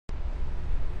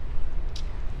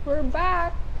We're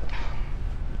back.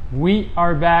 We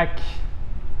are back.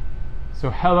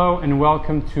 So hello and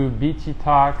welcome to BT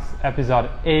Talks episode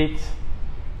 8.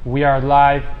 We are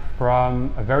live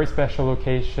from a very special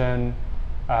location,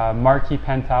 Marquee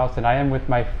Penthouse, and I am with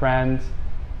my friend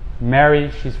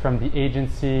Mary. She's from the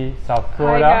agency South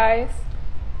Florida. Hi guys.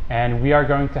 And we are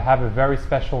going to have a very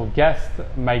special guest,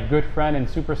 my good friend and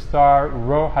superstar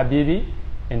Ro Habibi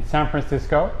in San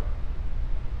Francisco.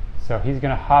 So he's going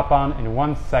to hop on in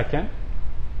 1 second.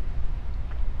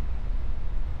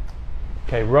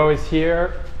 Okay, Ro is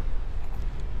here.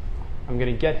 I'm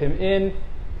going to get him in.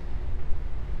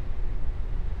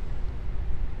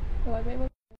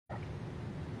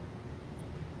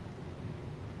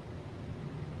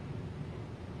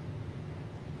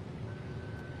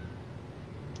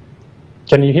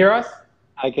 Can you hear us?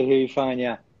 I can hear you fine,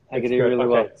 yeah. I can hear you really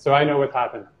okay. well. So I know what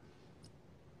happened.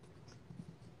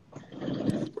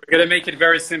 We're going to make it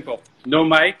very simple. No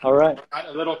mic. All right. Got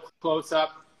a little close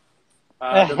up.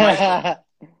 The mic.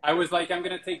 I was like, I'm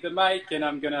going to take the mic and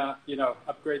I'm going to,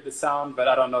 upgrade the sound, but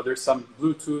I don't know. There's some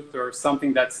Bluetooth or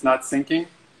something that's not syncing.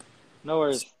 No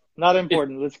worries. Not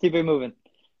important. Let's keep it moving.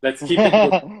 Let's keep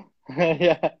it moving.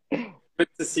 Yeah. Good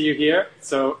to see you here.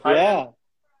 So Yeah.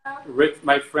 I'm with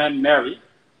my friend Mary.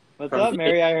 What's up,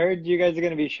 Mary? I heard you guys are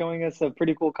going to be showing us a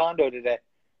pretty cool condo today.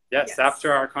 Yes,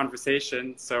 after our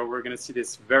conversation. So we're going to see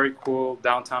this very cool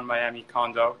downtown Miami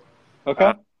condo.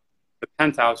 Okay. The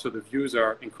penthouse, so the views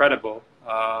are incredible.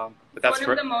 But that's one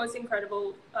of the most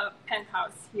incredible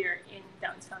penthouse here in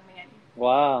downtown Miami.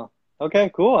 Wow. Okay,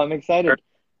 cool. I'm excited.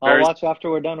 I'll watch after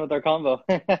we're done with our convo.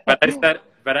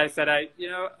 but I said,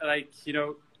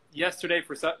 yesterday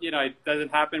for some, it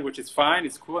doesn't happen, which is fine.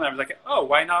 It's cool. And I was like, oh,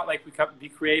 why not? Like, we be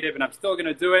creative, and I'm still going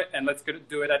to do it. And let's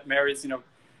do it at Mary's,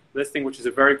 listing, which is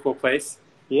a very cool place.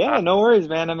 Yeah, no worries,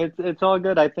 man. I mean, it's all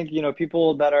good. I think,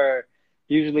 people that are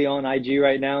usually on IG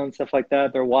right now and stuff like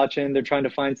that, they're watching, they're trying to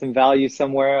find some value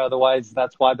somewhere. Otherwise,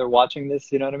 that's why they're watching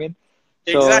this. You know what I mean?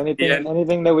 Exactly. So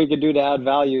anything that we could do to add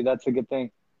value, that's a good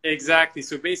thing. Exactly.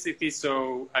 So basically,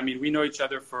 we know each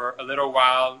other for a little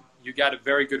while. You got a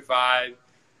very good vibe.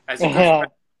 As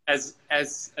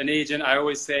an agent, I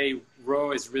always say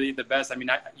Ro is really the best. I mean,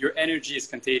 your energy is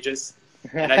contagious.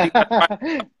 And I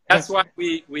think that's why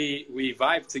we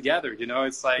vibe together.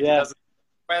 It's like,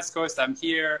 West Coast, I'm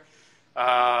here.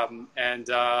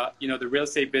 The real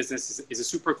estate business is a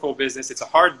super cool business. It's a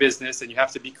hard business, and you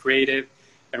have to be creative.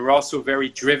 And we're also very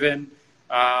driven.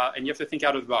 And you have to think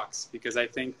out of the box, because I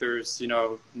think there's,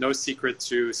 no secret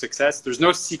to success. There's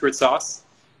no secret sauce.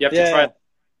 You have to try it.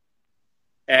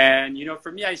 And,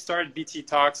 for me, I started BT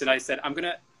Talks, and I said, I'm going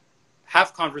to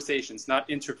have conversations, not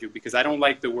interview, because I don't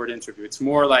like the word interview. It's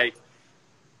more like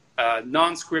a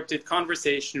non-scripted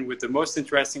conversation with the most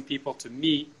interesting people to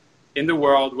meet in the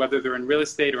world, whether they're in real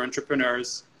estate or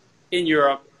entrepreneurs, in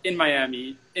Europe, in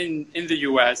Miami, in the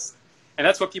US. And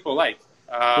that's what people like.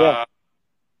 So I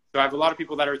have a lot of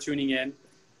people that are tuning in.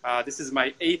 This is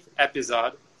my 8th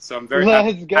episode, so I'm very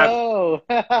happy. Let's go.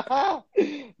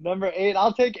 Number 8.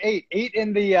 I'll take 8. 8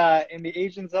 in the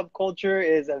Asian subculture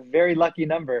is a very lucky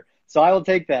number, so I will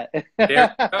take that.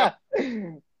 There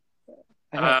you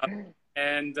go.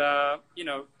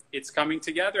 It's coming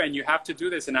together, and you have to do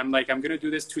this. And I'm like, I'm going to do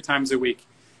this 2 times a week,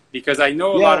 because I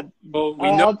know a lot of people.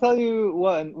 I'll tell you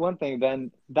one thing,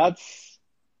 Ben. That's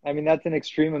an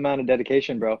extreme amount of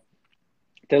dedication, bro.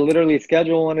 To literally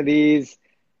schedule one of these,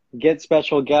 get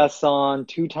special guests on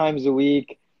 2 times a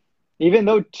week, even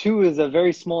though 2 is a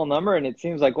very small number, and it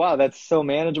seems like, wow, that's so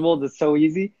manageable, that's so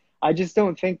easy. I just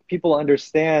don't think people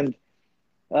understand,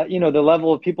 the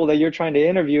level of people that you're trying to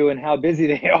interview and how busy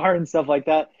they are and stuff like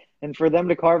that. And for them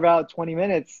to carve out 20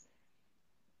 minutes,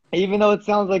 even though it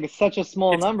sounds like such a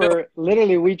small number,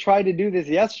 literally, we tried to do this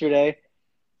yesterday,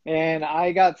 and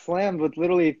I got slammed with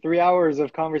literally 3 hours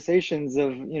of conversations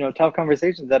of, tough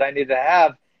conversations that I needed to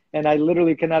have. And I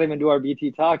literally could not even do our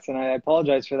BT Talks, and I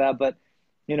apologize for that. But,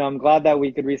 I'm glad that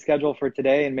we could reschedule for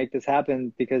today and make this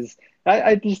happen, because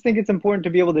I just think it's important to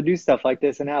be able to do stuff like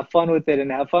this and have fun with it,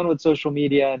 and have fun with social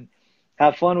media, and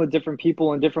have fun with different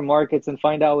people in different markets, and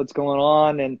find out what's going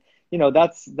on. And,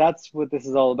 that's what this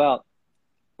is all about.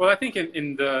 Well, I think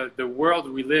in the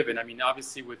world we live in, I mean,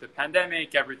 obviously with the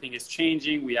pandemic, everything is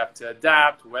changing. We have to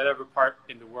adapt, whatever part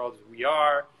in the world we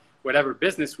are, whatever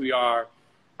business we are.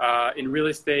 In real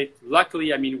estate,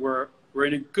 luckily, I mean, we're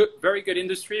in a very good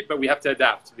industry, but we have to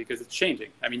adapt because it's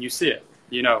changing. I mean, you see it,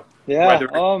 Yeah.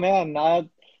 Oh man,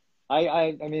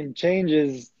 I mean, change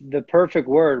is the perfect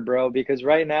word, bro. Because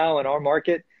right now in our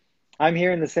market, I'm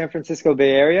here in the San Francisco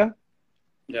Bay Area.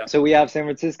 Yeah. So we have San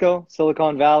Francisco,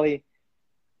 Silicon Valley,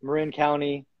 Marin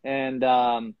County, and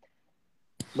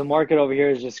the market over here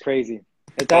is just crazy.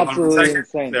 It's Hold on one absolutely second.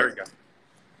 insane. There we go.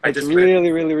 I It's just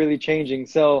really, really, really changing.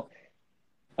 So,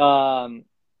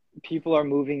 people are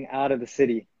moving out of the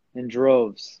city in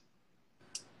droves.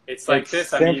 it's like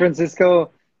this. I San mean,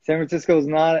 Francisco, San Francisco is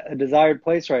not a desired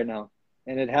place right now,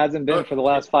 and it hasn't been look, for the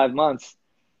last 5 months.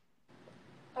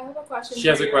 I have a question she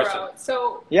has for a you, question. Ro.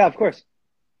 So Yeah, of course.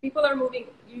 people are moving.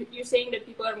 You're saying that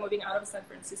people are moving out of San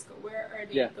Francisco. Where are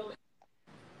they Yeah. going?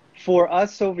 For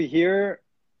us over here,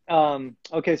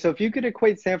 okay, so if you could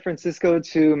equate San Francisco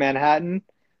to Manhattan,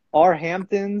 our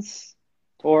Hamptons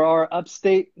or our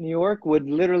upstate New York would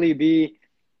literally be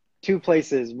two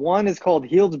places. One is called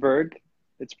Healdsburg.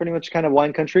 It's pretty much kind of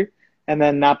wine country, and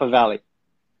then Napa Valley.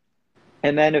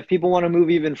 And then if people want to move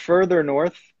even further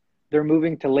north, they're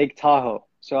moving to Lake Tahoe.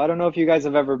 So I don't know if you guys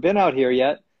have ever been out here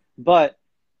yet, but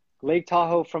Lake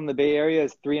Tahoe from the Bay Area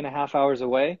is 3.5 hours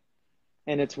away,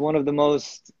 and it's one of the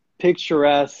most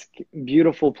picturesque,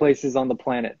 beautiful places on the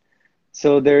planet.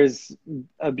 So there's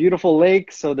a beautiful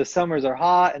lake, so the summers are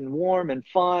hot and warm and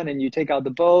fun, and you take out the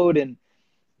boat and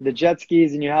the jet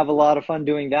skis, and you have a lot of fun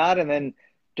doing that. And then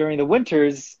during the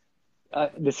winters,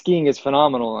 the skiing is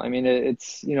phenomenal. I mean,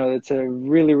 it's a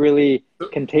really, really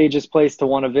contagious place to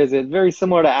want to visit, very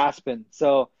similar to Aspen.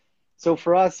 So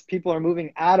for us, people are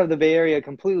moving out of the Bay Area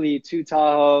completely to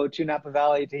Tahoe, to Napa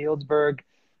Valley, to Healdsburg,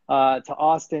 to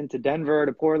Austin, to Denver,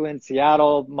 to Portland,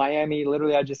 Seattle, Miami.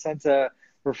 Literally, I just sent a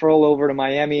referral over to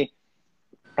Miami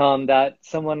that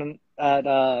someone at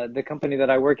the company that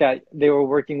I work at, they were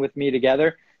working with me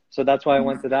together. So that's why I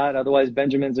went to that. Otherwise,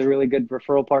 Benjamin's a really good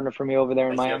referral partner for me over there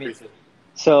in Miami.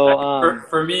 So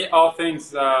for me, all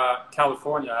things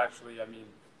California, actually. I mean,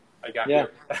 I got yeah.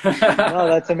 here. No,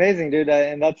 that's amazing, dude.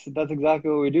 And that's exactly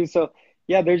what we do. So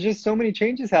yeah, there's just so many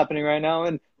changes happening right now.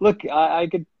 And look, I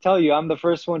could tell you, I'm the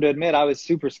first one to admit I was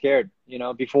super scared,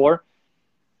 before.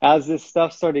 As this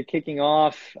stuff started kicking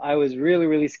off, I was really,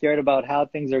 really scared about how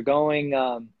things are going.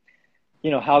 How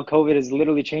COVID is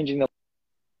literally changing the.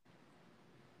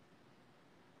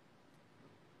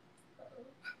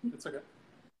 It's okay.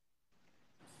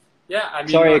 Yeah, I mean.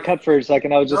 Sorry, it cut for a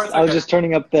second. I was just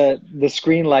turning up the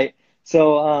screen light.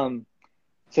 So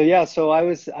yeah, so I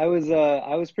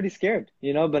was pretty scared,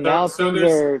 but now things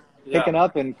are picking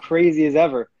up and crazy as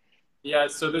ever. Yeah,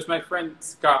 so there's my friend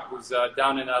Scott who's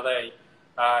down in LA.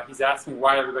 He's asking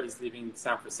why everybody's leaving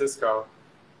San Francisco.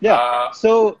 Yeah.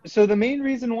 So the main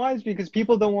reason why is because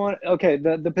people don't want. Okay,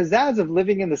 the pizzazz of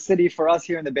living in the city for us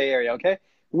here in the Bay Area. Okay,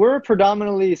 we're a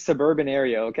predominantly suburban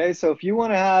area. Okay, so if you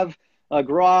want to have a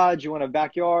garage, you want a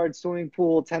backyard, swimming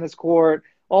pool, tennis court,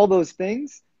 all those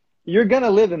things, you're going to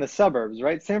live in the suburbs,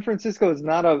 right? San Francisco is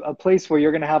not a place where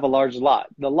you're going to have a large lot.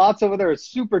 The lots over there are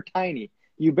super tiny.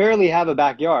 You barely have a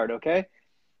backyard, okay?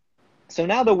 So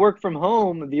now the work from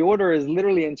home, the order is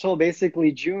literally until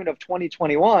basically June of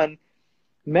 2021.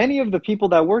 Many of the people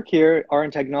that work here are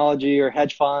in technology or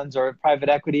hedge funds or private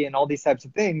equity and all these types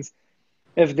of things.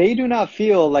 If they do not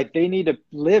feel like they need to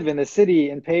live in the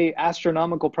city and pay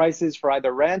astronomical prices for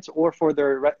either rent or for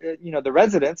their, the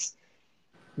residents,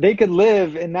 they could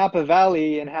live in Napa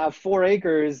Valley and have 4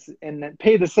 acres and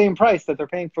pay the same price that they're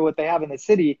paying for what they have in the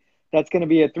city. That's going to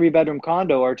be a 3-bedroom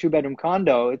condo or a 2-bedroom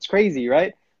condo. It's crazy,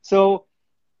 right? So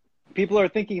people are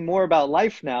thinking more about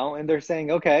life now, and they're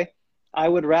saying, okay, I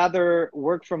would rather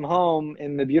work from home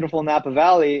in the beautiful Napa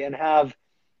Valley and have,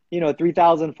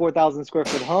 3,000, 4,000 square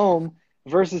foot home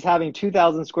versus having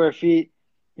 2,000 square feet,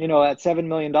 at $7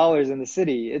 million in the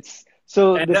city. It's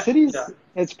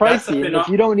pricey. And if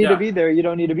you don't need to be there, you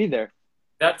don't need to be there.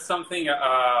 That's something,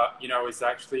 is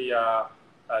actually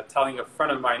telling a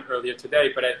friend of mine earlier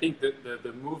today, but I think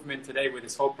the movement today with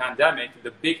this whole pandemic,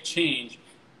 the big change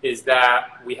is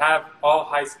that we have all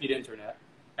high-speed internet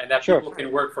and that people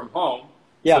can work from home.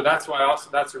 Yeah. So that's why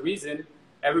that's the reason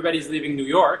everybody's leaving New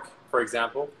York, for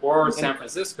example, or San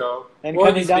Francisco. And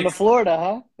coming down to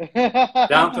Florida, huh?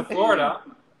 Down to Florida.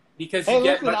 Because you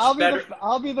get much better.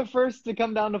 I'll be the first to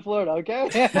come down to Florida, okay?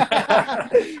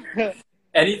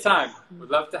 Anytime. We'd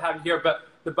love to have you here. But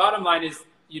the bottom line is,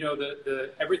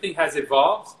 everything has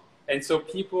evolved. And so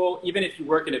people, even if you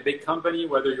work in a big company,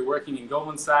 whether you're working in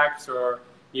Goldman Sachs or,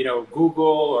 Google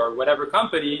or whatever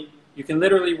company, you can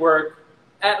literally work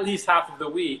at least half of the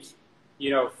week,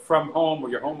 from home or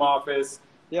your home office.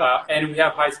 Yeah. And we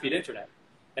have high-speed internet.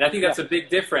 And I think that's a big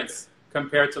difference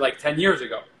compared to like 10 years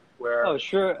ago. Oh,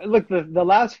 sure. Look, the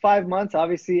last 5 months,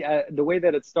 obviously, the way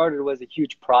that it started was a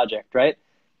huge project, right?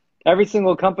 Every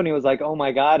single company was like, oh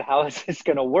my God, how is this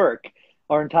going to work?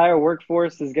 Our entire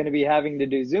workforce is going to be having to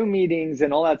do Zoom meetings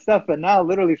and all that stuff. But now,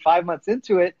 literally 5 months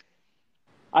into it,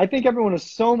 I think everyone is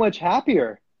so much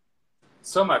happier.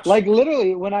 So much. Like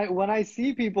literally, when I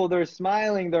see people, they're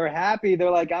smiling, they're happy,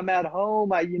 they're like, I'm at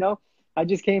home. I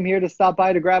just came here to stop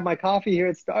by to grab my coffee here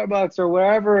at Starbucks or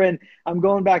wherever, and I'm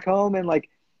going back home, and like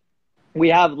we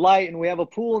have light and we have a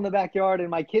pool in the backyard, and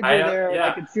my kids are there, and I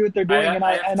Yeah. can see what they're doing, and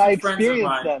I have I two friends of experience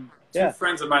mine, them. two Yeah,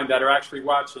 friends of mine that are actually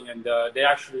watching, and they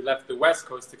actually left the West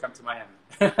Coast to come to Miami.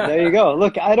 there you go.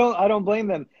 Look, I don't blame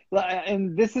them,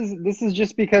 and this is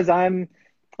just because I'm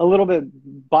a little bit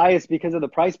biased because of the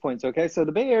price points. Okay, so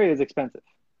the Bay Area is expensive.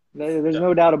 There's Yeah,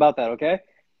 no doubt about that. Okay,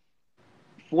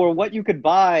 for what you could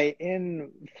buy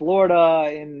in Florida,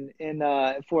 in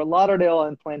Fort Lauderdale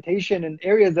and Plantation, and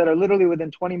areas that are literally within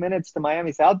 20 minutes to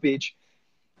Miami South Beach,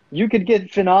 you could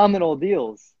get phenomenal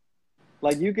deals.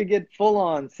 Like you could get full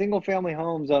on single family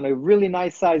homes on a really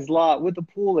nice sized lot with a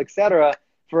pool, etc.,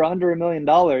 for under $1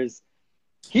 million.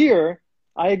 Here,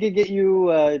 I could get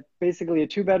you basically a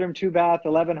 2 bedroom, 2 bath,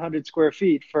 1,100 square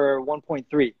feet for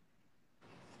 1.3.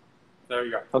 there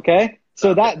you go. Okay,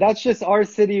 so Okay. that's just our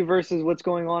city versus what's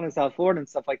going on in South Florida and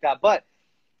stuff like that. But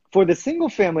for the single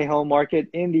family home market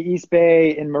in the East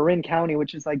Bay, in Marin County,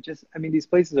 which is like just, I mean, these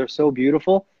places are so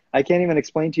beautiful. I can't even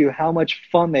explain to you how much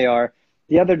fun they are.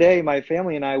 The other day, my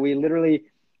family and I, we literally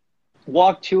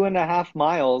walked 2.5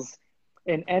 miles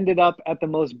and ended up at the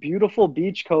most beautiful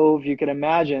beach cove you could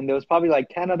imagine. There was probably like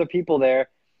 10 other people there,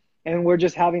 and we're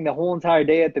just having the whole entire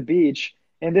day at the beach.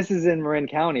 And this is in Marin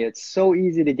County. It's so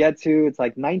easy to get to. It's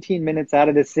like 19 minutes out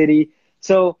of the city.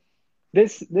 So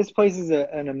this place is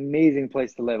an amazing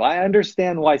place to live. I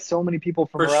understand why so many people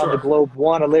from For around the sure. globe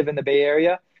want to live in the Bay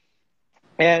Area.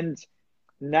 And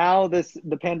now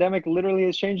the pandemic literally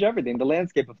has changed everything, the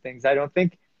landscape of things. I don't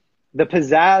think the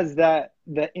pizzazz that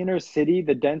the inner city,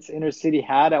 the dense inner city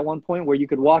had at one point, where you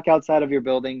could walk outside of your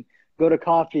building, go to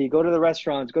coffee, go to the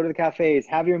restaurants, go to the cafes,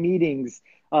 have your meetings,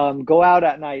 go out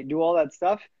at night, do all that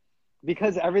stuff,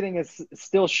 because everything is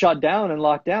still shut down and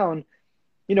locked down.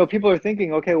 People are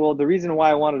thinking, okay, well, the reason why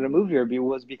I wanted to move here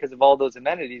was because of all those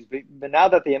amenities. But now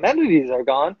that the amenities are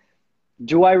gone,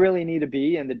 do I really need to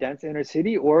be in the dense inner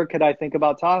city, or could I think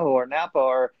about Tahoe or Napa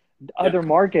or Yeah. other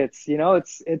markets? It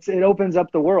opens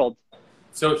up the world.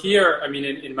 So here, I mean,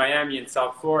 in Miami and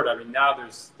South Florida, I mean, now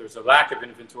there's a lack of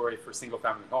inventory for single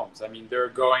family homes. I mean, they're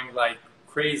going like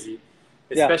crazy,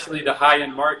 Yeah. especially the high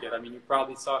end market. I mean, you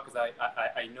probably saw, because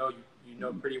I know you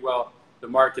know pretty well the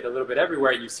market a little bit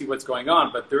everywhere. You see what's going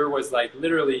on, but there was like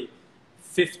literally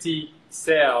 50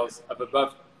 sales of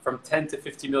above from 10 to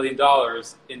 50 million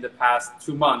dollars in the past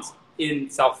 2 months in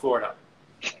South Florida.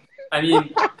 I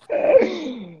mean,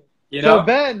 you So know,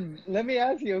 Ben, let me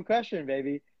ask you a question,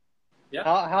 baby. yeah,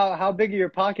 How big are your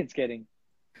pockets getting?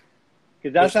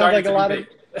 Because they're that sounds starting like a to lot be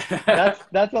of big.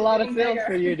 that's a lot of Getting sales bigger.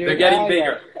 for you, dude. They're getting Yeah,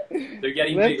 bigger. yeah. They're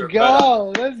getting Let's bigger.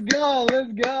 go. Let's go.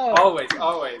 Let's go. Always,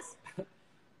 always.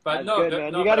 But That's good,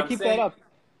 man. You got but to I'm keep that saying up.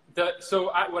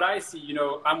 what I see,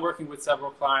 I'm working with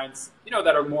several clients,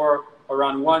 that are more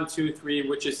around 1, 2, 3,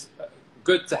 which is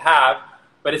good to have,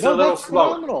 but it's a No, little that's slower.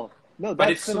 phenomenal. No, But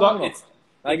that's it's slow. phenomenal.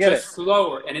 I It's get just it.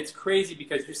 slower, and it's crazy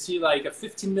because you see like a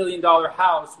 $15 million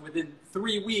house within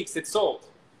 3 weeks it's sold.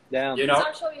 Damn. You It's know,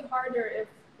 actually harder if,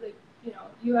 like,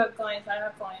 you have clients, I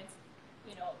have clients,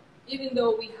 even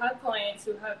though we have clients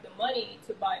who have the money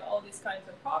to buy all these kinds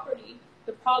of property,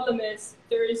 the problem is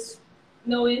there is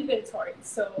no inventory.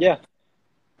 So Yeah.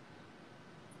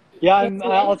 Yeah, it's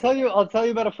I'll tell you. I'll tell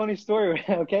you about a funny story.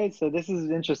 Okay, so this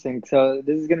is interesting. So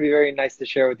this is going to be very nice to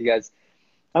share with you guys.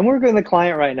 I'm working with a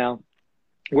client right now.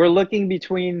 We're looking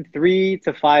between 3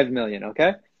 to 5 million.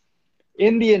 Okay,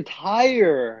 in the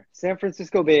entire San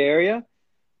Francisco Bay Area,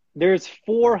 there's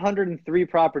 403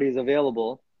 properties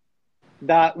available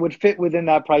that would fit within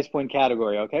that price point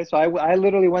category. Okay, so I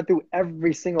literally went through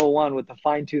every single one with a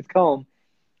fine tooth comb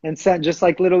and sent just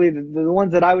like literally the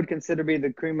ones that I would consider be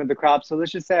the cream of the crop. So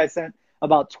let's just say I sent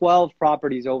about 12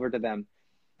 properties over to them.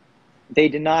 They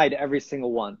denied every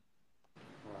single one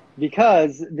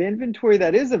because the inventory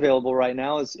that is available right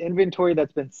now is inventory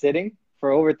that's been sitting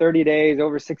for over 30 days,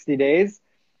 over 60 days.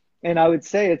 And I would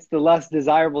say it's the less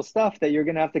desirable stuff that you're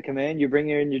going to have to come in. You bring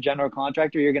in your general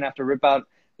contractor. You're going to have to rip out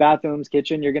bathrooms,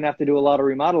 kitchen. You're going to have to do a lot of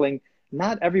remodeling.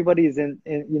 Not everybody's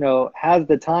has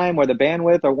the time or the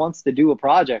bandwidth or wants to do a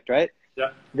project, right? yeah,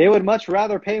 They would much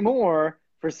rather pay more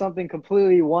for something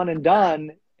completely one and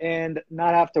done and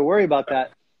not have to worry about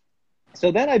that.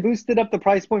 So then I boosted up the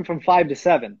price point from 5 to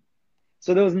 7.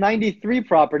 So there was 93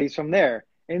 properties from there.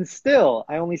 And still,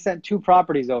 I only sent 2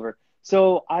 properties over.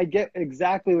 So I get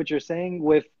exactly what you're saying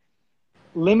with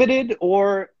limited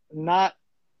or not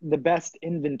the best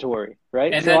inventory,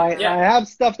 right? and So then I have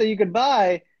stuff that you could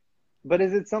buy, but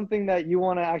is it something that you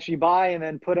want to actually buy and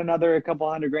then put another couple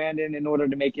 $100,000 in order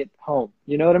to make it home?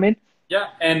 You know what I mean? Yeah,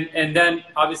 and then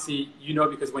obviously, you know,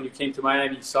 because when you came to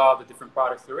Miami, you saw the different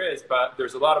products there is, but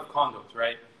there's a lot of condos,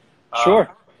 right? Sure.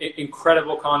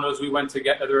 Incredible condos. We went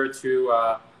together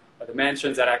to the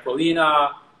mansions at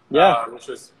Aquilina, Yeah. which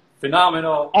was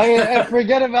phenomenal. I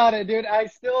forget about it, dude. I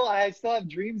still have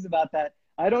dreams about that.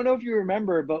 I don't know if you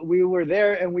remember, but we were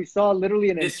there and we saw literally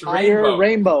an This entire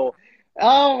rainbow.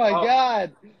 Oh my Oh,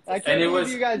 God. I can't and it believe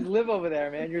was, you guys live over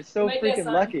there, man. You're so Might be a freaking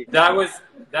sign. lucky. that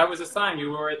was a sign. We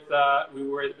were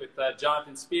with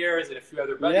Jonathan Spears and a few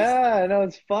other buddies. Yeah, I know,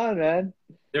 it's fun, man.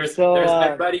 There's So,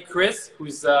 my buddy Chris,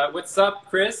 who's what's up,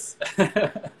 Chris?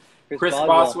 Chris Boswell.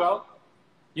 Boswell.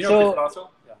 You know So, Chris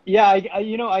Boswell? Yeah. Yeah,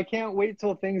 you know, I can't wait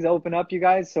till things open up, you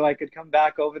guys, so I could come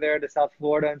back over there to South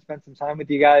Florida and spend some time with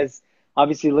you guys.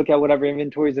 Obviously, look at whatever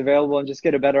inventory is available and just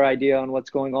get a better idea on what's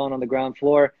going on the ground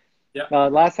floor. Yeah.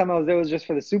 Last time I was there was just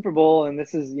for the Super Bowl, and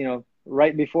this is, you know,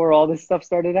 right before all this stuff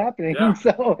started happening. Yeah.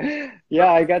 So,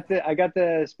 yeah, I got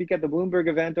to speak at the Bloomberg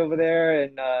event over there,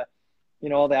 and you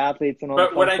know, all the athletes and all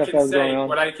But the what fun I stuff that was going on.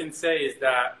 what I can say is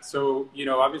that, so, you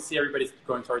know, obviously everybody's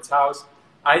going towards house.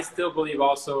 I still believe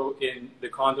also in the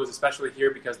condos, especially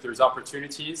here, because there's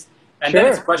opportunities. And then Sure.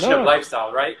 it's a question of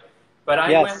lifestyle, right? But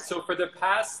I Yes. went, so for the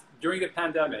past, during the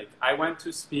pandemic, I went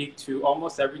to speak to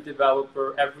almost every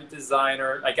developer, every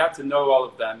designer. I got to know all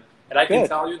of them. And I can Good.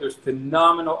 tell you there's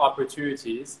phenomenal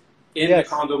opportunities in Yes.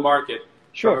 the condo market.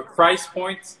 Sure. From a price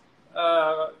point,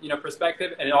 you know,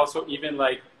 perspective, and also even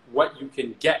like what you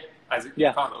can get as a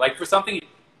Yeah. condo. Like for something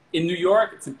in New York,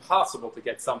 it's impossible to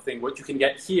get something what you can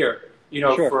get here, you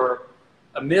know, Sure. for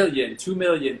 $1 million, $2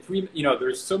 million, $3 million, you know,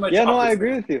 there's so much. Yeah, no, I opportunity.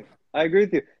 agree with you. I agree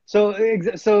with you.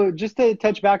 So just to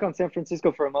touch back on San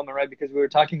Francisco for a moment, right? Because we were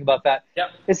talking about that.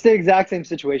 Yep. It's the exact same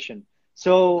situation.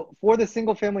 So for the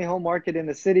single family home market in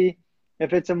the city,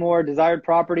 if it's a more desired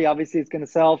property, obviously it's going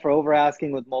to sell for over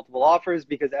asking with multiple offers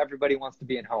because everybody wants to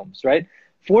be in homes, right?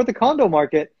 For the condo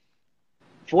market,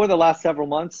 for the last several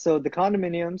months, so the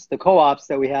condominiums, the co-ops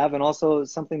that we have, and also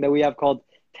something that we have called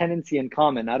tenancy in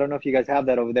common. I don't know if you guys have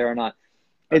that over there or not.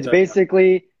 It's Okay.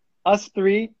 basically us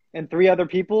three and three other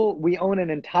people. We own an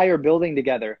entire building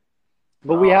together,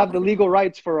 but we have the legal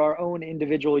rights for our own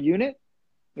individual unit.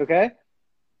 Okay.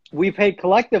 We pay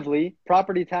collectively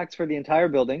property tax for the entire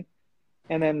building.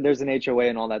 And then there's an HOA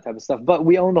and all that type of stuff, but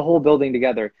we own the whole building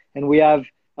together and we have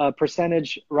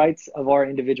percentage rights of our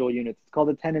individual units. It's called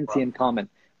a tenancy in common.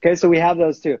 Okay. So we have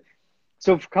those too.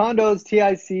 So for condos,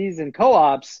 TICs, and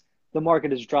co-ops, the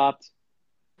market has dropped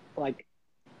like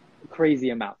a crazy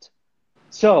amount.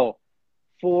 So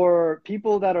for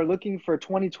people that are looking for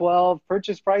 2012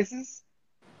 purchase prices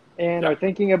and are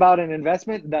thinking about an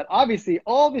investment, that obviously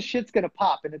all the shit's going to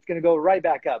pop and it's going to go right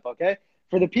back up. Okay.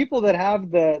 For the people that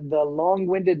have the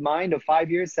long-winded mind of 5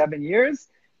 years, 7 years,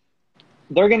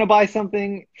 they're going to buy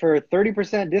something for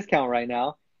 30% discount right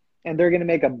now, and they're going to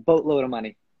make a boatload of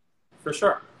money. For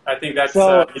sure. I think that's,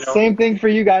 So you know, same thing for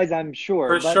you guys, I'm sure.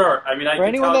 for But sure. I mean, I for can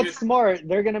anyone tell that's you, smart,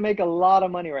 they're going to make a lot of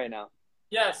money right now.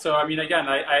 yeah. So, I mean, again,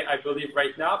 I believe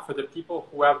right now for the people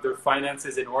who have their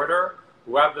finances in order,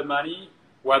 who have the money,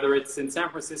 whether it's in San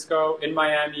Francisco, in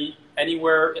Miami,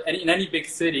 anywhere, in any big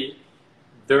city,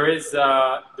 there is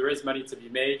money to be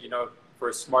made, you know,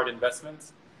 for smart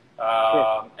investments.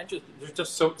 Sure. And there's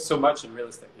just so much in real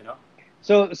estate, you know?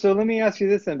 So let me ask you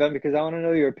this then, Ben, because I want to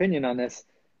know your opinion on this.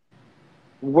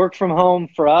 Work from home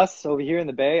for us over here in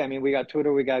the Bay. I mean, we got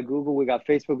Twitter, we got Google, we got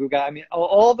Facebook, we got, I mean,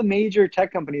 all the major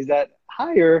tech companies that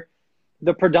hire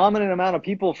the predominant amount of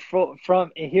people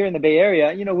from here in the Bay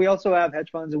Area. You know, we also have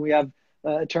hedge funds and we have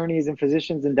attorneys and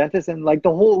physicians and dentists and like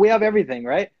we have everything,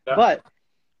 right? Yeah. But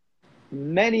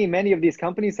many of these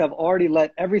companies have already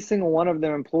let every single one of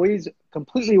their employees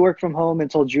completely work from home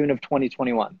until June of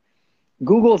 2021.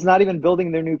 Google's not even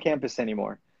building their new campus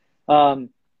anymore.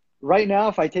 Right now,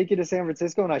 if I take you to San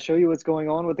Francisco and I show you what's going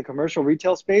on with the commercial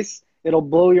retail space, it'll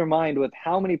blow your mind with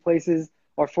how many places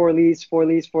are for lease,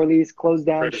 closed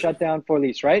down, Crazy. shut down, for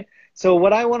lease, right? So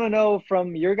what I want to know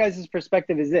from your guys'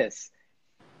 perspective is this.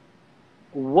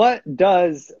 What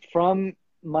does from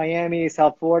Miami,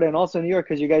 South Florida, and also New York,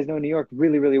 because you guys know New York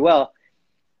really, really well,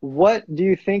 what do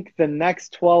you think the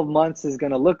next 12 months is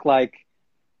going to look like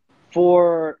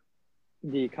for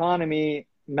the economy,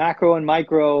 macro and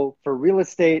micro, for real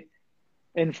estate,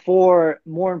 and for,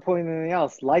 more important than anything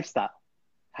else, lifestyle?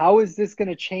 How is this going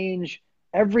to change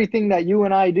everything that you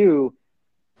and I do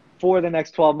for the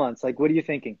next 12 months? Like, what are you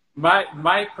thinking?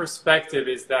 My perspective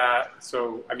is that,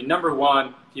 so, I mean, number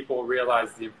one, people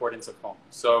realize the importance of home.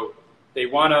 So they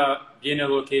want to be in a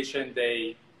location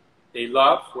they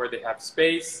love, where they have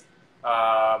space,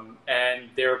 and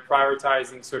they're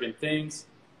prioritizing certain things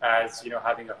as,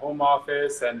 having a home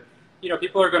office. And,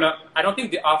 people are going to, I don't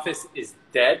think the office is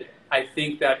dead. I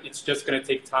think that it's just going to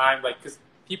take time, because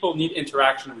people need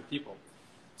interaction with people.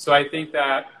 So I think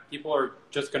that people are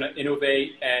just going to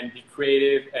innovate and be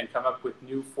creative and come up with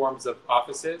new forms of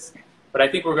offices. But I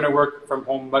think we're going to work from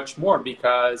home much more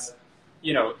because,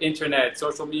 internet,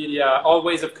 social media, all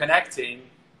ways of connecting,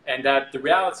 and that the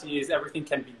reality is everything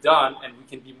can be done and we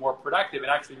can be more productive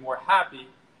and actually more happy.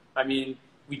 I mean,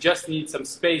 we just need some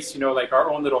space, like our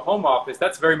own little home office.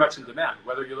 That's very much in demand,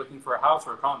 whether you're looking for a house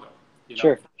or a condo.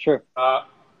 Sure.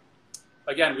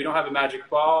 Again, we don't have a magic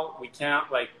ball. We can't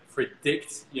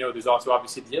predict, there's also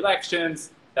obviously the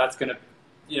elections. That's going to,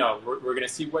 we're going to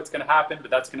see what's going to happen, but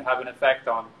that's going to have an effect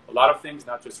on a lot of things,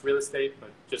 not just real estate,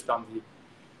 but just on the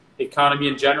economy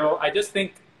in general. I just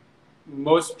think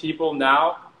most people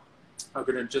now are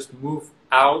going to just move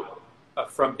out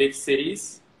from big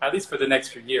cities, at least for the next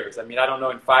few years. I mean, I don't know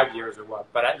in 5 years or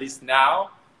what, but at least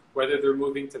now, whether they're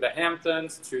moving to the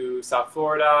Hamptons, to South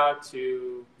Florida,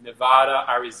 to Nevada,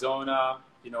 Arizona,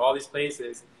 all these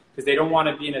places, because they don't want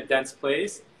to be in a dense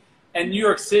place. And New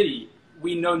York City,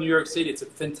 we know New York City, it's a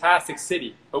fantastic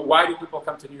city, but why do people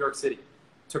come to New York City?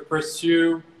 To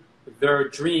pursue their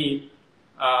dream,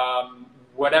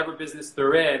 whatever business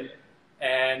they're in.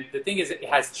 And the thing is, it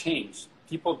has changed.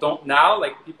 People don't now,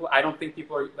 I don't think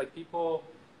people are, people,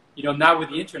 now with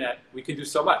the internet, we can do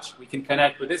so much. We can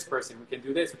connect with this person, we can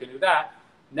do this, we can do that.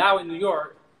 Now in New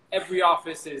York, every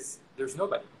office there's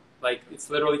nobody. It's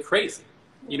literally crazy.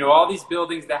 All these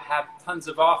buildings that have tons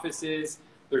of offices,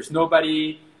 there's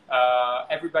nobody.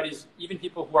 Everybody's, even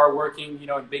people who are working,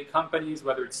 in big companies,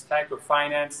 whether it's tech or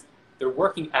finance, they're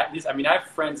working at least, I have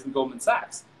friends in Goldman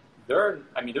Sachs. They're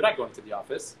not going to the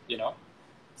office,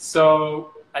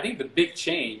 So I think the big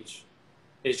change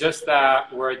is just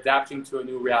that we're adapting to a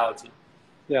new reality.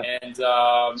 Yeah. And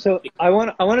so I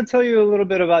want to tell you a little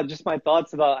bit about just my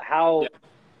thoughts about how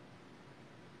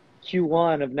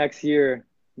Q1 of next year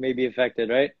may be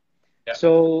affected, right? Yeah.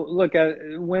 So look,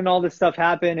 when all this stuff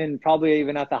happened, and probably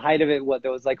even at the height of it,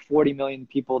 there was 40 million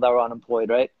people that were unemployed,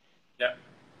 right? Yeah.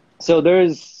 So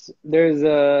there's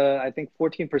I think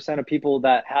 14% of people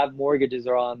that have mortgages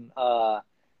are on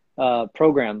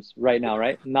programs right now,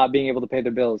 right? Not being able to pay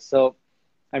their bills. So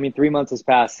 3 months has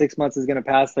passed, 6 months is going to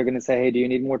pass. They're going to say, hey, do you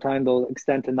need more time? They'll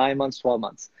extend to 9 months, 12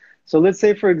 months. So let's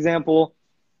say, for example,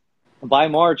 by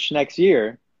March next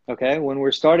year, okay, when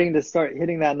we're starting to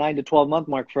hitting that 9 to 12 month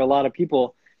mark for a lot of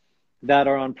people that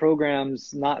are on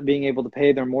programs, not being able to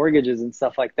pay their mortgages and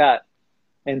stuff like that,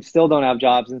 and still don't have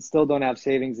jobs and still don't have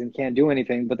savings and can't do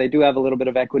anything, but they do have a little bit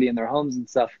of equity in their homes and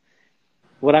stuff.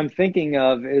 What I'm thinking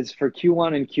of is for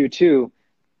Q1 and Q2,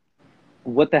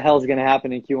 what the hell is going to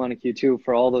happen in Q1 and Q2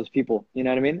 for all those people? You know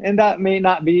what I mean? And that may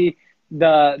not be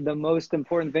the most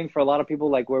important thing for a lot of people,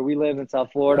 like where we live in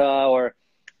South Florida or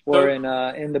in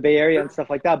the Bay Area and stuff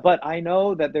like that. But I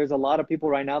know that there's a lot of people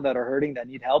right now that are hurting, that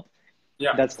need help,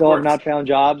 that still have not found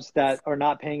jobs, that are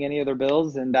not paying any of their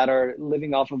bills, and that are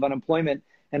living off of unemployment.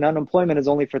 And unemployment is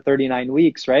only for 39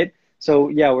 weeks, right? So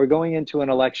yeah, we're going into an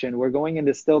election. We're going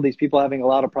into still these people having a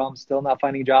lot of problems, still not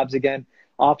finding jobs again.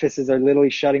 Offices are literally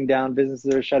shutting down.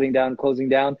 Businesses are shutting down, closing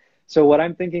down. So what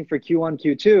I'm thinking for Q1,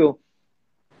 Q2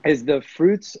 is the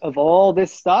fruits of all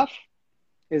this stuff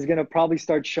is going to probably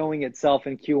start showing itself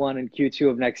in Q1 and Q2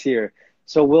 of next year.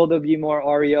 So will there be more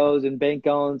REOs and bank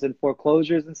loans and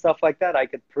foreclosures and stuff like that? I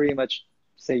could pretty much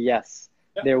say yes,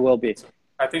 there will be.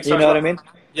 I think so. You know what I mean?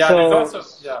 Yeah.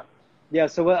 So, yeah.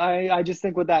 So what I just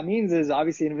think what that means is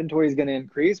obviously inventory is going to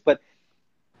increase, but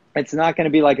it's not going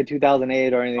to be like a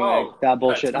 2008 or anything like that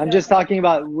bullshit. I'm just talking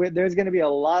about there's going to be a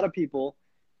lot of people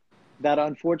that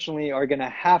unfortunately are going to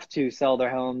have to sell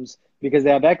their homes because they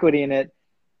have equity in it,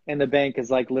 and the bank is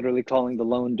literally calling the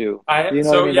loan due. I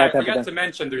forgot to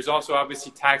mention there's also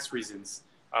obviously tax reasons.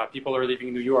 People are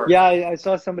leaving New York. Yeah, I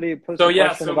saw somebody post a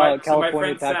question about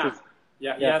California taxes.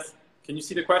 Sam, yes. Can you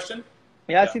see the question?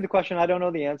 Yeah, I see the question. I don't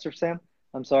know the answer, Sam.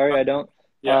 I'm sorry, I don't.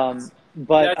 Yeah.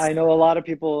 But I know a lot of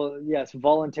people,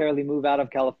 voluntarily move out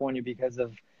of California because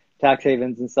of tax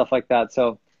havens and stuff like that.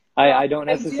 So I don't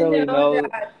necessarily know.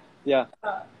 Yeah.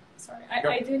 Sorry,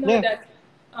 I do know that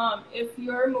if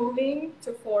you're moving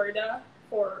to Florida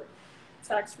for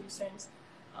tax reasons,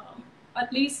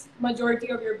 at least majority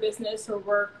of your business or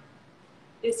work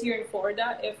is here in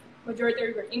Florida. If majority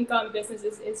of your income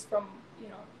businesses is from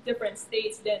different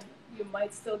states, then you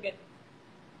might still get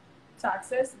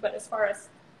taxes. But as far as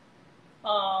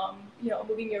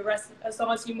moving as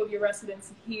long as you move your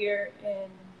residence here and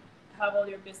have all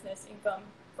your business income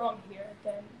from here,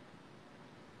 then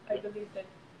I believe that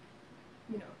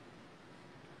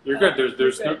You're good.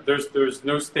 There's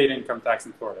no state income tax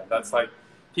in Florida. That's like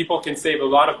people can save a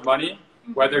lot of money,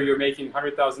 whether you're making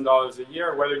 $100,000 a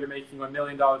year or whether you're making $1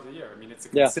 million a year. I mean, it's a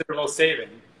considerable saving.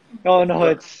 Oh no,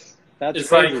 that's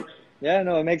crazy. Like, yeah,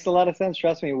 no, it makes a lot of sense.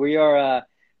 Trust me, we are a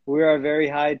very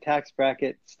high tax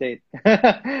bracket state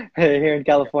here in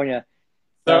California.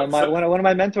 One of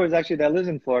my mentors actually that lives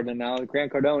in Florida now,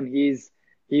 Grant Cardone,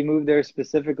 he moved there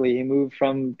specifically. He moved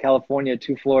from California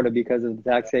to Florida because of the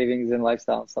tax savings and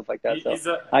lifestyle and stuff like that.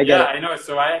 So I get it. I know.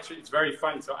 So it's very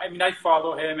funny. So I mean, I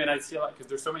follow him and I see a lot because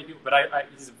there's so many people, but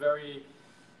he's a very,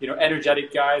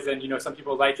 energetic guys, and some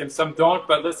people like him, some don't.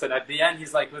 But listen, at the end,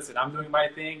 he's like, listen, I'm doing my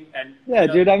thing, and yeah,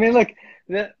 dude. I mean, look,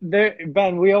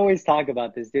 Ben, we always talk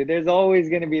about this, dude. There's always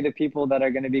going to be the people that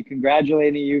are going to be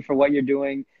congratulating you for what you're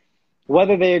doing,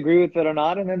 whether they agree with it or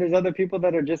not, and then there's other people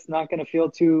that are just not going to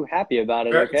feel too happy about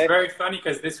it. Okay? It's very funny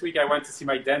because this week I went to see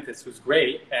my dentist, who's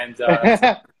great, and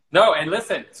no, and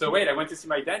listen. So wait, I went to see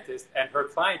my dentist, and her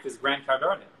client is Grant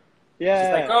Cardone. Yeah.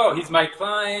 She's like, oh, he's my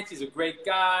client. He's a great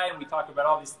guy. And we talk about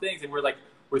all these things. And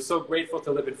we're so grateful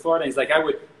to live in Florida. And he's like,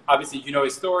 obviously,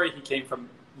 his story. He came from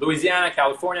Louisiana,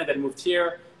 California, then moved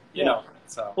here, you know.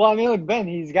 So. Well, I mean, look, Ben,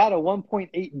 he's got a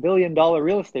 $1.8 billion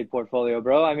real estate portfolio,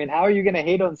 bro. I mean, how are you going to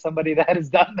hate on somebody that has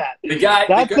done that? The guy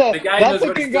that's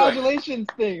a congratulations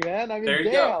thing, man. I mean,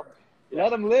 damn.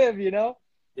 Let him live, Yeah.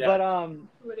 But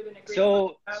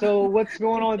so what's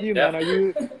going on with you, man? Are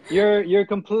you're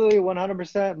completely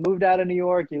 100% moved out of New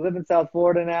York? You live in South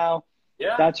Florida now.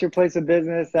 Yeah. That's your place of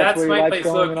business. That's where your my life's place.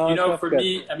 going. Look, for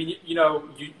me, I mean,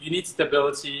 you need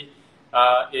stability.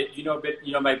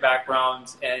 My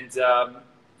background, and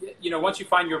once you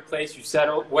find your place, you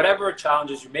settle whatever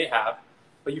challenges you may have,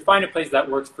 but you find a place that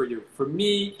works for you. For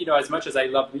me, as much as I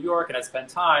love New York and I spend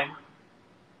time.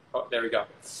 Oh, there we go.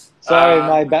 Sorry,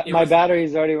 my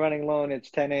battery's already running low, and it's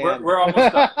 10 a.m. We're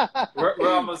almost done.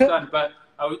 we're almost done. But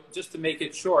just to make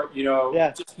it short,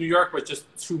 just New York was just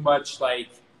too much like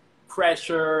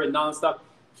pressure and nonstop.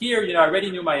 Here, I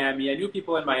already knew Miami. I knew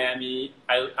people in Miami.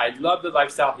 I love the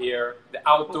lifestyle here, the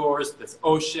outdoors, this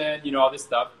ocean, all this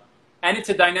stuff. And it's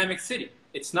a dynamic city.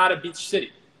 It's not a beach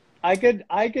city. I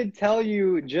could tell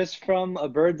you just from a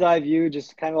bird's eye view,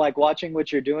 just kind of like watching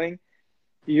what you're doing.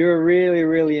 You're really,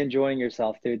 really enjoying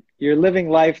yourself, dude. You're living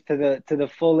life to the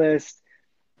fullest.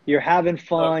 You're having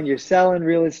fun. You're selling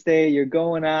real estate. You're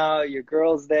going out. Your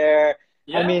girl's there.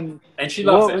 Yeah. I mean, and she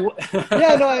loves it.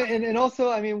 Yeah, no, and also,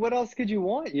 I mean, what else could you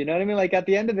want? You know what I mean? Like at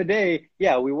the end of the day,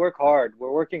 yeah, we work hard.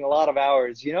 We're working a lot of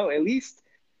hours. At least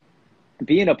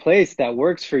be in a place that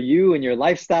works for you and your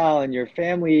lifestyle and your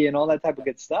family and all that type of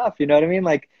good stuff. You know what I mean?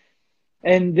 Like.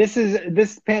 And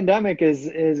this pandemic is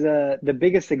the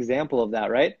biggest example of that,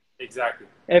 right? Exactly.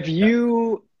 If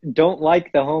you don't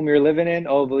like the home you're living in,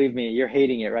 oh, believe me, you're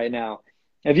hating it right now.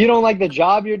 If you don't like the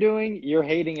job you're doing, you're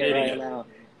hating it right now.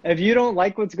 If you don't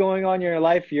like what's going on in your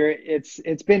life,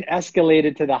 it's been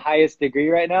escalated to the highest degree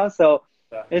right now. So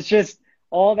it's just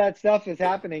all that stuff is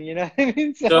happening. You know what I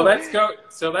mean? So let's go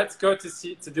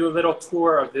to do a little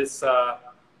tour of this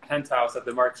penthouse at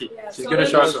the Marquis. Yeah, She's gonna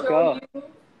show us.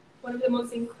 One of the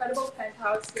most incredible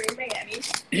penthouses here in Miami.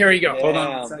 Here you go. Hold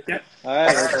on a second. All right,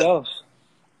 let's go.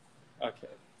 Okay.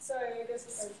 So this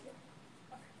is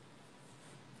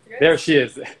there she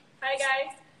is. Hi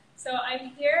guys. So I'm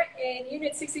here in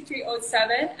Unit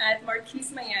 6307 at Marquis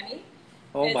Miami.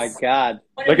 Oh my God!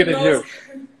 Look at the view.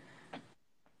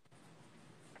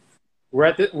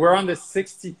 We're on the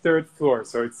 63rd floor,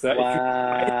 so it's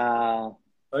wow.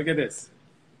 Look at this.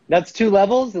 That's 2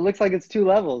 levels? It looks like it's 2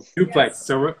 levels. Duplex. Yes.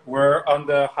 So we're on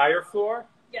the higher floor?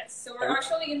 Yes. So we're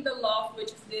actually in the loft,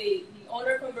 which the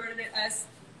owner converted it as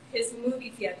his movie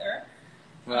theater.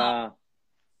 Wow.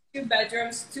 2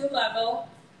 bedrooms, 2 level.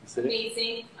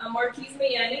 Amazing. Marquis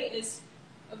Miami is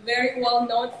a very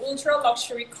well-known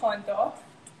ultra-luxury condo.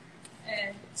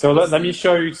 And so let me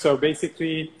show you. So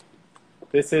basically,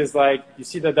 this is like, you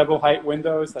see the double height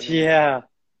windows? Yeah.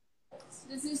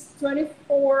 This is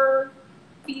 24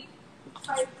 feet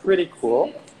high. Pretty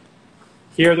cool.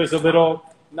 Here, there's a little,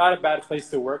 not a bad place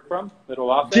to work from,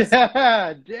 little office.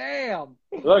 Yeah, damn.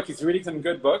 Look, he's reading some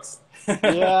good books.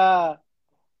 Yeah.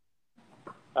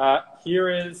 Here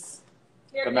is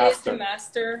the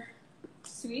master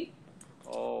suite.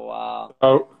 Oh, wow.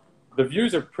 So the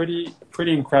views are pretty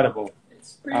incredible.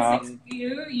 It's 360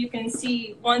 view. You can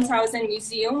see 1000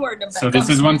 Museum, where the Beckhams. So this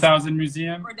is 1000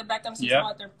 Museum? Where the Beckhams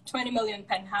bought their 20 million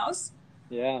penthouse.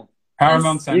 Yeah.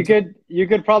 Paramount Center. You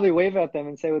could probably wave at them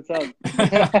and say what's up.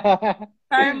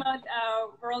 Paramount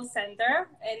World Center,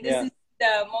 and this is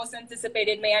the most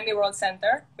anticipated Miami World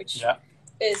Center, which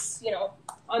is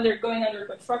undergoing under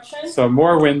construction. So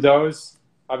more windows.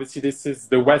 Obviously, this is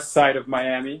the west side of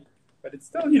Miami, but it's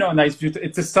still, you know, a nice view.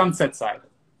 It's a sunset side.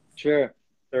 Sure.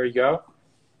 There you go.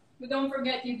 But don't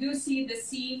forget, you do see the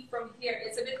sea from here.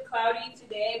 It's a bit cloudy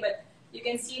today, but you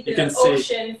can see the You can see.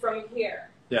 ocean from here.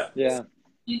 Yeah. Yeah.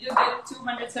 You do get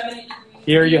 270 degrees.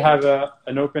 Here you have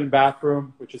an open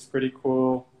bathroom, which is pretty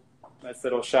cool. Nice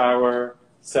little shower,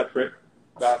 separate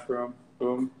bathroom.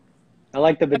 Boom. I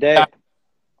like the bidet.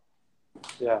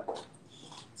 Yeah.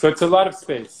 So it's a lot of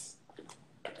space.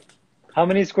 How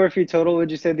many square feet total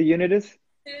would you say the unit is?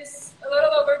 It's a little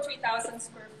over 3,000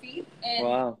 square feet. And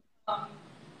Wow.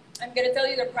 I'm going to tell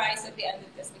you the price at the end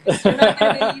of this because you're not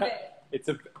going to believe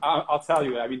it. I'll tell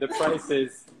you. I mean, the price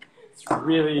is it's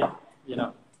really, you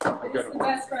know, a It's good the one.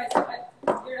 best price, but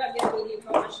you're not going to believe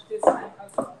how much this house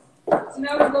costs. So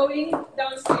now we're going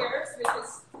downstairs, which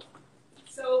is,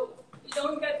 so you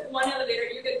don't get one elevator,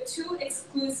 you get 2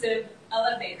 exclusive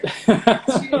elevators.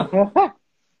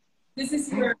 This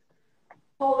is your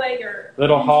hallway, your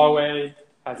Little hallway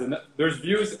there's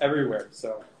views everywhere.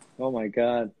 So Oh my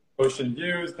God. ocean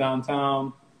views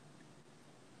downtown,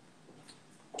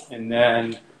 and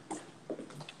then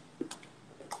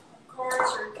of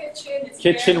course, your kitchen. It's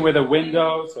kitchen very with a clean.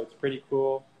 window, so it's pretty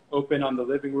cool. Open on the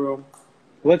living room.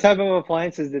 What type of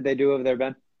appliances did they do over there,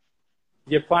 Ben?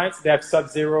 The appliance, they have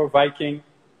Sub-Zero, Viking,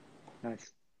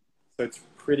 Nice. so it's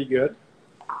pretty good.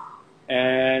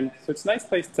 And so it's a nice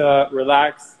place to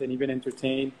relax and even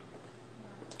entertain.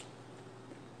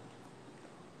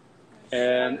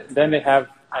 And then they have,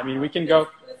 I mean, we can go,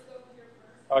 Let's go here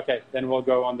first. okay, then we'll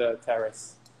go on the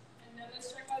terrace. And then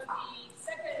let's check out the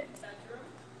second bedroom,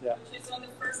 Yeah. which is on the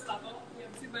first level. We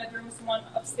have 2 bedrooms, one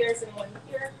upstairs and one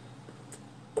here.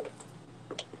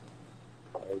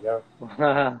 There you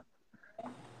go.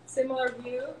 Similar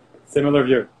view. Similar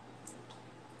view.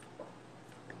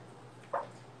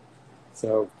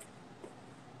 So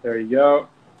there you go.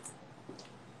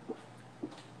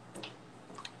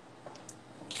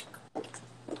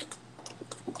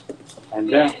 And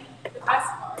then And the best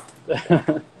part,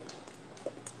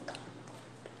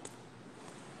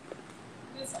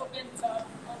 this opens up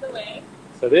all the way.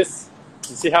 so this,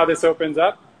 you see how this opens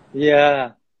up?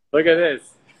 Yeah. Look at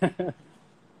this.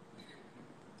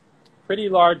 Pretty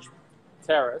large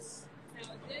terrace. Now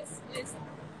this is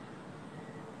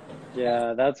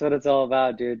Yeah, that's what it's all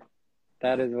about, dude.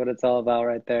 That is what it's all about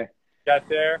right there. Got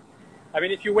there. I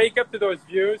mean, if you wake up to those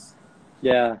views,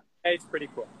 Yeah. hey, it's pretty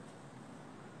cool.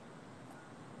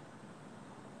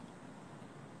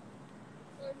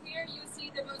 so here you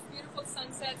see the most beautiful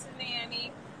sunsets in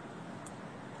Miami.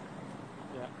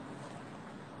 Yeah.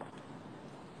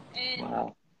 And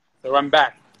Wow. So I'm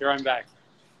back. Here I'm back.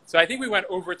 So I think we went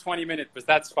over 20 minutes, but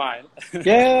that's fine.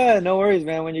 Yeah, no worries,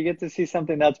 man. When you get to see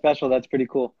something that special, that's pretty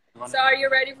cool. so are you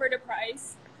ready for the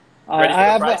price? Ready for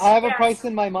the price? I have a Yes. price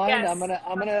in my mind. Yes.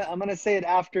 I'm gonna say it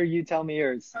after you tell me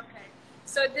yours. Okay.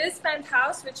 So this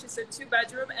penthouse, which is a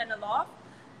 2-bedroom and a loft,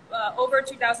 over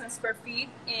 2,000 square feet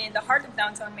in the heart of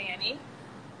downtown Miami,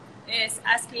 is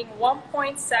asking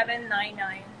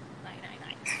 1.799999.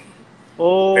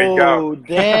 Oh, There you go.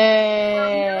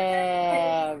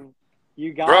 damn!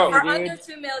 You got Bro. For me, under dude.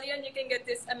 2 million, you can get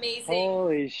this amazing.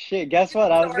 Holy shit! Guess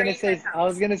what? I was Story gonna say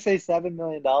penthouse. $7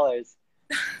 million.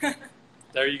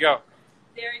 There you go.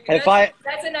 There you go. If I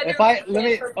That's another if I reason let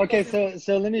me for okay, people to-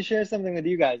 so let me share something with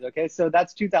you guys. Okay, so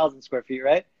that's 2,000 square feet,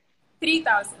 right?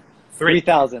 3,000.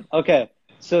 3,000. Okay,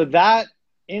 so that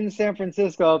in San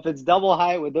Francisco, if it's double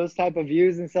height with those type of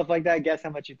views and stuff like that, guess how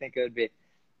much you think it would be?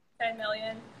 10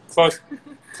 million. Close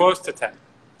to 10.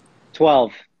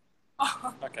 12.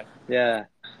 Okay. Yeah,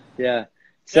 yeah.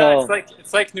 So So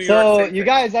it's like New York. so same you thing.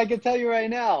 guys, I can tell you right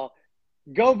now,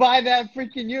 go buy that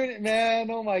freaking unit,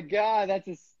 man. Oh my God, that's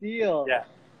a steal. Yeah.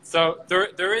 So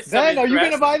there is some Ben, are you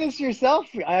interest. gonna buy this yourself?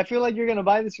 I feel like you're gonna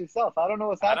buy this yourself. I don't know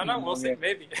what's I don't happening. know. We'll see. here.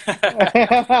 Maybe.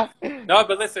 No,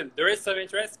 but listen, there is some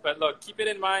interest. But look, keep it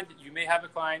in mind. You may have a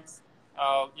client.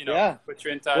 You know, Yeah. put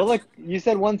you in touch. Well, look, you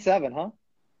said 1.7, huh?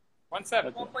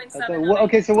 1.7. 1.7.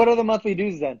 Okay, so what are the monthly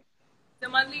dues then? The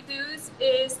monthly dues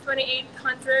is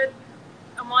 $2,800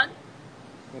 a month,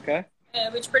 Okay.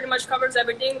 which pretty much covers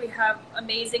everything. We have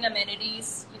amazing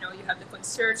amenities. You know, you have the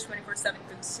concierge, 24/7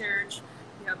 concierge.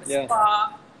 You have a Yeah.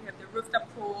 spa. You have the rooftop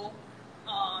pool.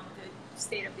 The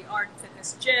state-of-the-art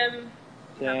fitness gym.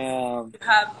 Damn. You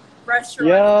have restaurants.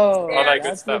 Yo, All that good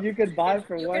that's stuff. what you could buy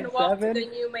for You can walk to the 1.7.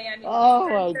 new Miami. Oh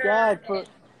my Center, God, for and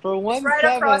for it's right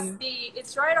across 1.7. the.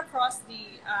 It's right across the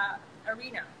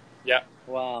arena. Yeah.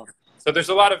 Wow. So there's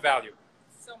a lot of value.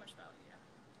 So much value. Yeah.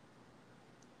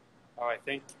 Oh, I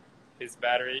think his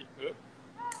battery. Oop.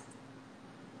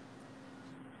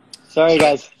 Sorry,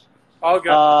 guys. All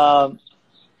good.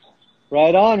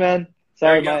 Right on, man. There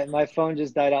Sorry, you go. my phone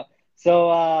just died out. So,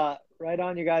 right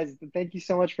on, you guys. Thank you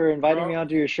so much for inviting me Bro,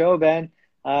 onto your show, Ben.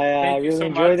 I thank you really so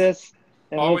enjoy much. this.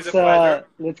 And Always a pleasure.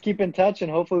 let's keep in touch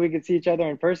and hopefully we can see each other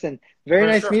in person. Very For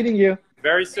nice sure. meeting you.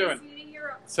 Very Nice soon. meeting you.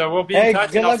 So we'll be in Hey,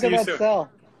 touch good and I'll luck see with you that soon.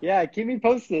 sell. Yeah, keep me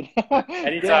posted. Damn,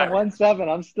 Anytime. 1-7.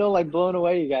 I'm still like blown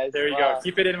away, you guys. There you Wow. go.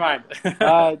 Keep it in mind.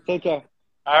 All right, take care.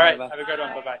 All right. Bye-bye. Have a good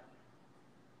one. Bye-bye.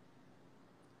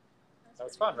 That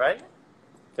was fun, right?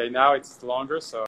 Okay, now it's longer, so.